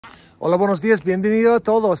Hola, buenos dias, bienvenido a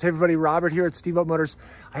todos. Hey everybody, Robert here at Steamboat Motors.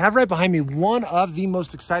 I have right behind me one of the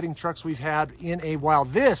most exciting trucks we've had in a while.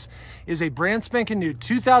 This is a brand spanking new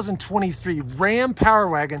 2023 Ram Power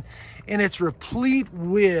Wagon, and it's replete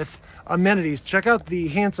with amenities. Check out the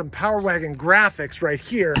handsome Power Wagon graphics right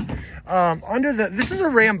here. This is a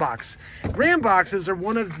Ram box. Ram boxes are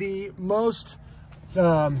one of the most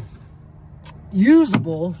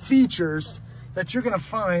usable features that you're going to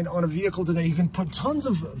find on a vehicle today. You can put tons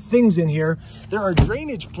of things in here. There are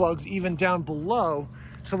drainage plugs even down below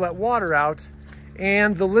to let water out,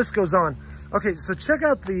 and the list goes on. Okay, so check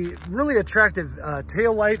out the really attractive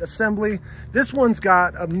tail light assembly. This one's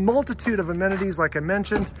got a multitude of amenities, like I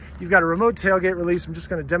mentioned. You've got a remote tailgate release. I'm just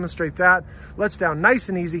going to demonstrate that. Lets down nice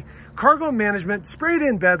and easy. Cargo management, sprayed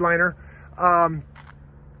in bed liner,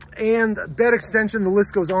 and bed extension. The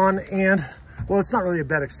list goes on. And well, it's not really a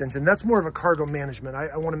bed extension. That's more of a cargo management.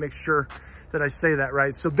 I want to make sure that I say that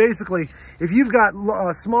right. So basically, if you've got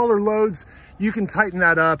smaller loads, you can tighten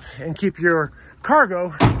that up and keep your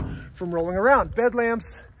cargo from rolling around. Bed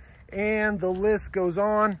lamps, and the list goes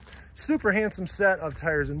on. Super handsome set of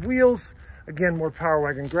tires and wheels. Again, more Power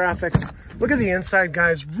Wagon graphics. Look at the inside,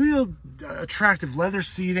 guys. Real attractive leather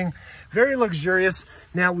seating. Very luxurious.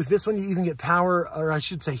 Now, with this one, you even get power, or I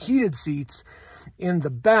should say heated seats in the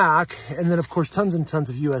back, and then of course tons and tons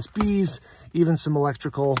of USBs, even some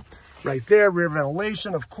electrical right there. Rear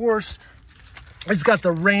ventilation, of course. It's got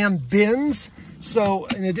the Ram bins, so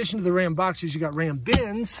in addition to the Ram boxes, you got Ram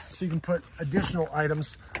bins, so you can put additional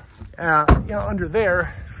items under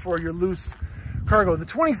there for your loose cargo. The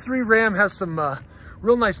 23 Ram has some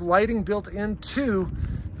real nice lighting built into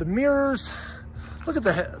the mirrors. Look at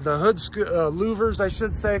the hood louvers, I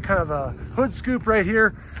should say, kind of a hood scoop right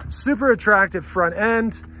here. Super attractive front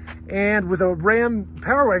end. And with a Ram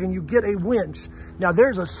Power Wagon, you get a winch. Now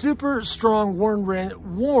there's a super strong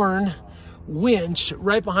worn winch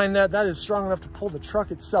right behind that. That is strong enough to pull the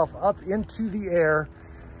truck itself up into the air,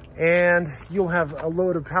 and you'll have a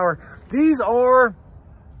load of power. These are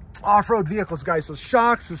off-road vehicles, guys. So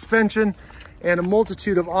shock, suspension, and a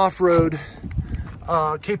multitude of off-road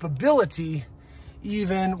capability.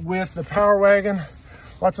 Even with the Power Wagon,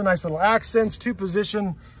 lots of nice little accents,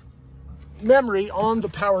 2-position memory on the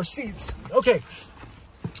power seats. Okay,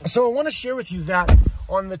 so I want to share with you that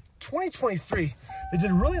on the 2023, they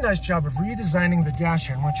did a really nice job of redesigning the dash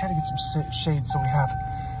here. I'm going to try to get some shade so we have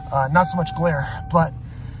not so much glare. But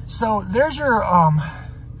so there's your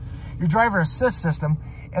driver assist system,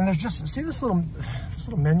 and there's just, see this little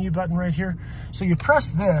menu button right here? So you press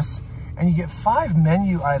this, and you get 5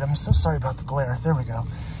 menu items. So sorry about the glare. There we go.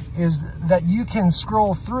 Is that you can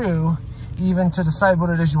scroll through even to decide what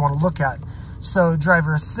it is you want to look at. So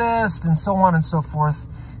driver assist and so on and so forth,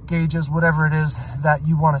 gauges, whatever it is that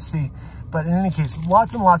you want to see. But in any case,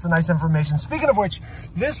 lots and lots of nice information. Speaking of which,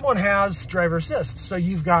 this one has driver assist. So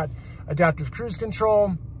you've got adaptive cruise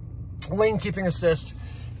control, lane keeping assist,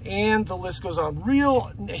 and the list goes on.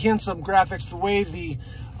 Real handsome graphics. The way the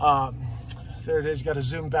there it is, you got to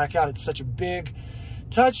zoom back out. It's such a big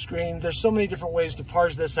touch screen. There's so many different ways to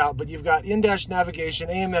parse this out, but you've got in-dash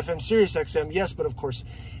navigation, AM, FM, Sirius XM, yes, but of course,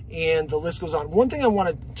 and the list goes on. One thing I want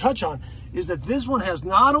to touch on is that this one has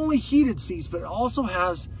not only heated seats, but it also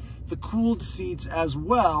has the cooled seats as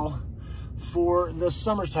well for the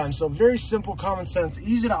summertime. So very simple, common sense,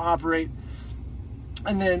 easy to operate.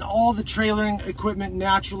 And then all the trailering equipment,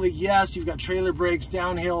 naturally, yes, you've got trailer brakes,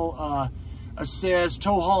 downhill assist,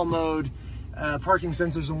 tow haul mode, parking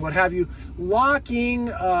sensors and what have you. Locking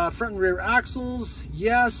front and rear axles,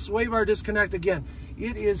 yes. Sway bar disconnect, again,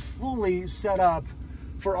 it is fully set up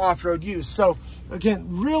for off-road use. So again,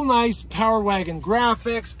 real nice Power Wagon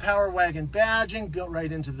graphics, Power Wagon badging built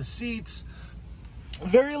right into the seats.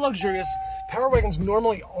 Very luxurious. Power Wagons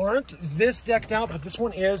normally aren't this decked out, but this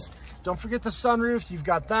one is. Don't forget the sunroof, you've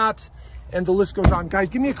got that, and the list goes on. Guys,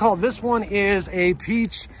 give me a call. This one is a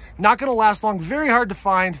peach, not gonna last long, very hard to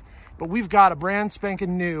find, but we've got a brand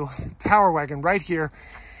spanking new Power Wagon right here.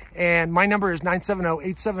 And my number is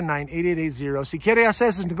 970-879-8880. Si quiere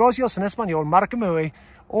hacer sus negocios en español, márcame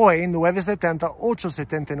hoy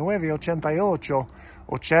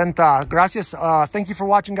 970-879-8880. Gracias. Thank you for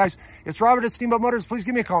watching, guys. It's Robert at Steamboat Motors. Please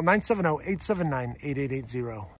give me a call, 970-879-8880.